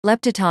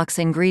Leptitox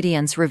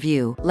Ingredients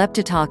Review.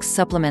 Leptitox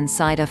Supplement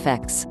Side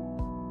Effects.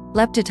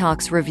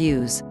 Leptitox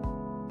Reviews.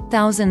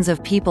 Thousands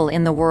of people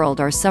in the world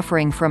are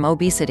suffering from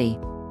obesity.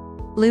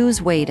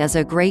 Lose weight is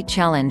a great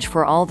challenge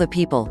for all the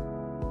people.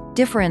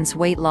 Different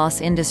weight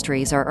loss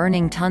industries are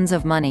earning tons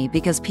of money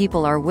because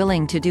people are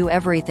willing to do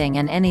everything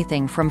and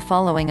anything from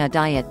following a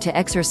diet to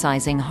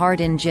exercising hard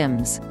in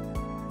gyms.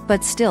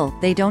 But still,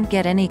 they don't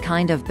get any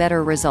kind of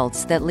better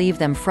results that leave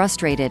them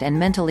frustrated and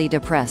mentally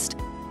depressed.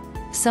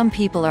 Some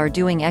people are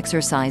doing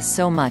exercise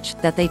so much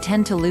that they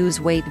tend to lose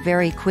weight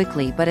very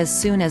quickly, but as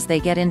soon as they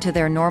get into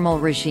their normal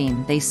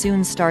regime they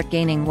soon start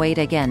gaining weight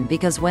again,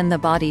 because when the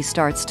body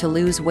starts to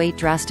lose weight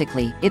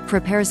drastically, it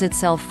prepares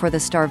itself for the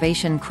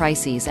starvation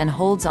crises and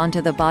holds onto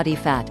the body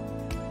fat.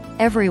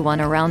 Everyone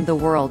around the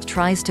world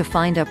tries to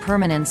find a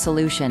permanent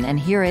solution, and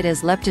here it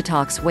is: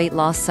 Leptitox weight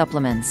loss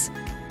supplements.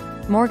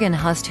 Morgan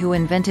Hust, who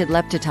invented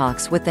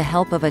Leptitox with the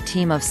help of a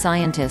team of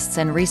scientists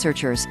and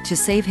researchers, to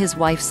save his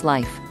wife's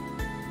life.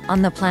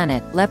 On the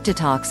planet,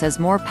 Leptitox is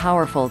more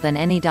powerful than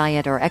any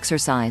diet or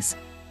exercise.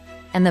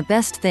 And the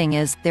best thing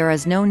is, there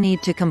is no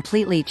need to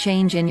completely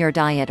change in your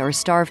diet or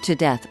starve to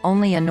death.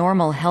 Only a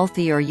normal,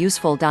 healthy or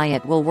useful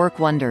diet will work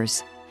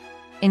wonders.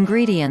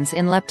 Ingredients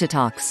in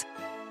Leptitox.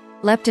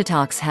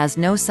 Leptitox has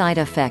no side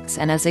effects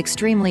and is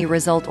extremely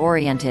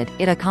result-oriented.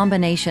 It is a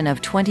combination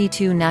of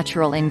 22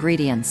 natural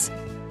ingredients.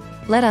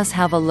 Let us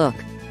have a look.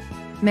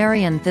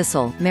 Marian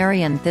thistle.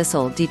 Marian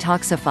thistle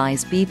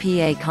detoxifies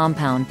BPA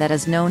compound that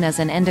is known as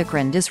an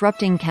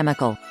endocrine-disrupting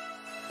chemical.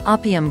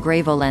 Opium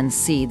graveolens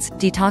seeds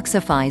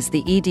detoxifies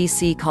the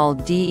EDC called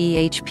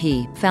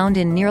DEHP, found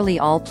in nearly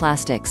all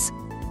plastics.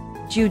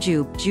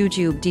 Jujube.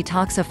 Jujube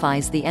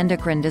detoxifies the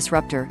endocrine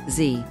disruptor,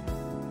 Z.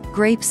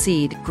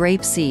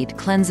 Grapeseed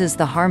cleanses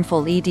the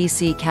harmful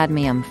EDC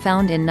cadmium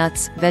found in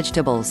nuts,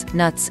 vegetables,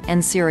 nuts,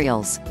 and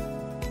cereals.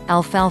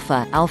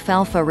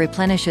 Alfalfa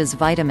replenishes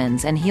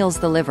vitamins and heals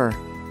the liver.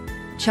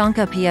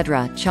 Chanca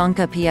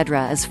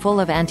piedra is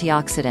full of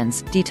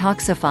antioxidants,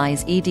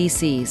 detoxifies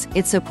EDCs,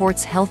 it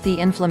supports healthy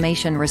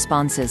inflammation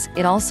responses,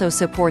 it also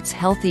supports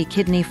healthy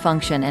kidney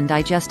function and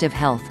digestive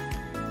health.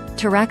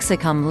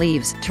 Taraxacum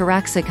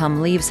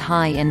leaves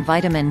high in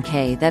vitamin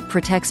K that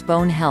protects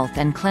bone health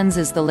and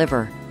cleanses the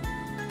liver.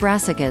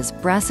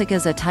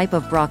 Brassicas a type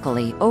of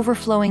broccoli,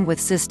 overflowing with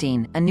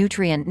cysteine, a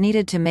nutrient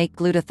needed to make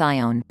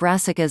glutathione.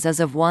 Brassicas is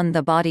of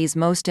the body's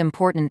most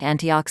important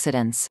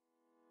antioxidants.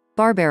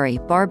 Barberry,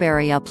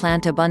 a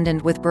plant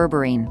abundant with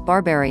berberine.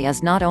 Barberry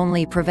is not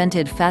only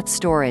prevented fat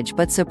storage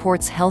but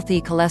supports healthy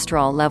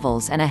cholesterol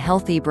levels and a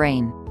healthy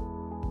brain.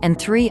 And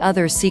 3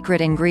 other secret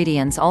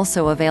ingredients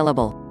also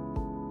available.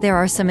 There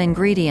are some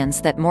ingredients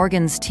that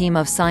Morgan's team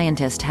of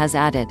scientists has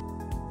added.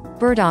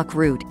 Burdock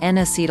root,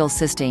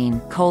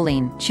 N-acetylcysteine,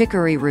 choline,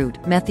 chicory root,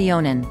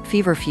 methionine,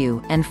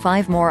 feverfew, and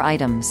 5 more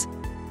items.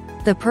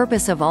 The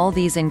purpose of all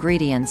these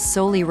ingredients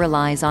solely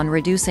relies on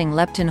reducing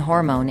leptin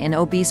hormone in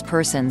obese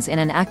persons in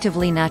an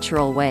actively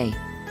natural way.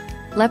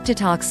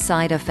 Leptitox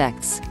side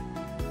effects.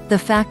 The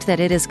fact that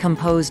it is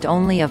composed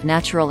only of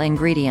natural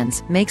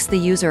ingredients makes the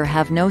user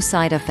have no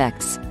side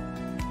effects.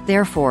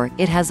 Therefore,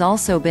 it has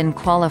also been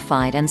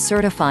qualified and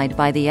certified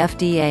by the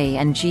FDA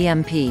and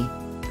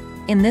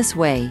GMP. In this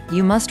way,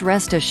 you must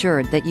rest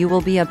assured that you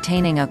will be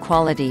obtaining a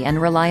quality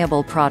and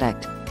reliable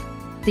product.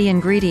 The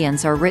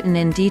ingredients are written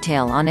in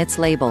detail on its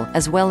label,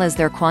 as well as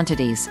their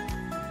quantities.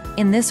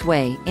 In this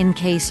way, in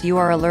case you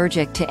are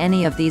allergic to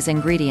any of these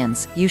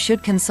ingredients, you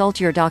should consult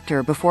your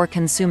doctor before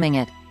consuming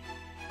it.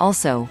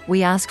 Also,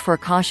 we ask for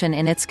caution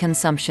in its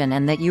consumption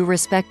and that you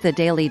respect the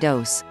daily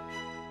dose.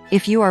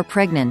 If you are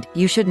pregnant,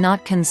 you should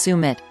not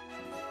consume it.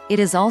 It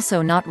is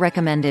also not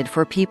recommended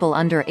for people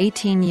under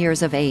 18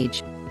 years of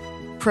age.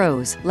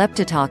 Pros: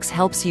 Leptitox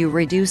helps you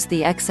reduce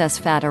the excess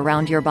fat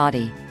around your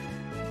body.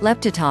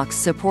 Leptitox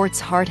supports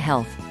heart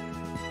health.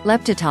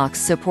 Leptitox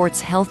supports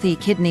healthy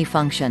kidney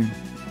function.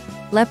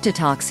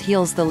 Leptitox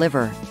heals the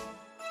liver.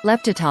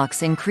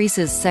 Leptitox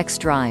increases sex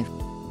drive.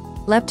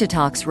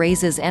 Leptitox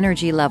raises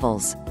energy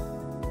levels.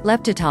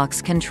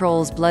 Leptitox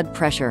controls blood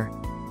pressure.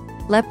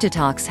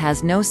 Leptitox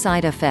has no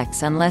side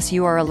effects unless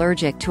you are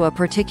allergic to a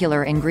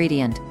particular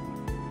ingredient.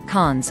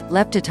 Cons: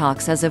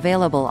 Leptitox is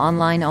available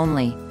online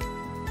only.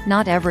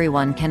 Not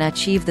everyone can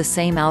achieve the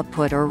same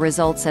output or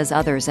results as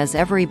others, as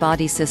every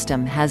body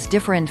system has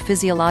different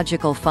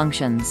physiological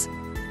functions.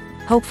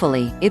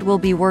 Hopefully, it will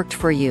be worked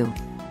for you.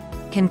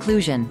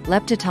 Conclusion: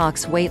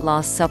 Leptitox weight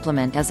loss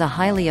supplement is a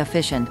highly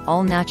efficient,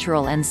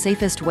 all-natural and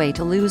safest way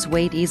to lose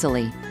weight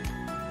easily.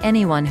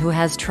 Anyone who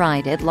has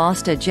tried it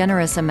lost a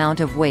generous amount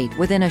of weight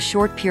within a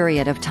short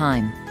period of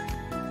time.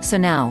 So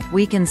now,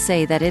 we can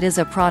say that it is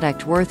a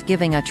product worth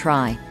giving a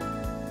try.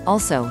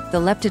 Also, the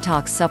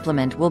Leptitox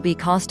supplement will be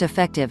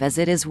cost-effective as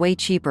it is way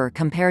cheaper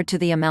compared to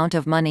the amount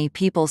of money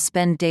people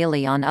spend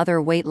daily on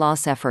other weight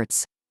loss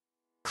efforts.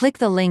 Click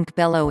the link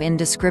below in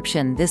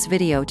description this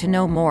video to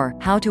know more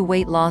how to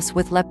weight loss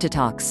with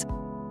Leptitox.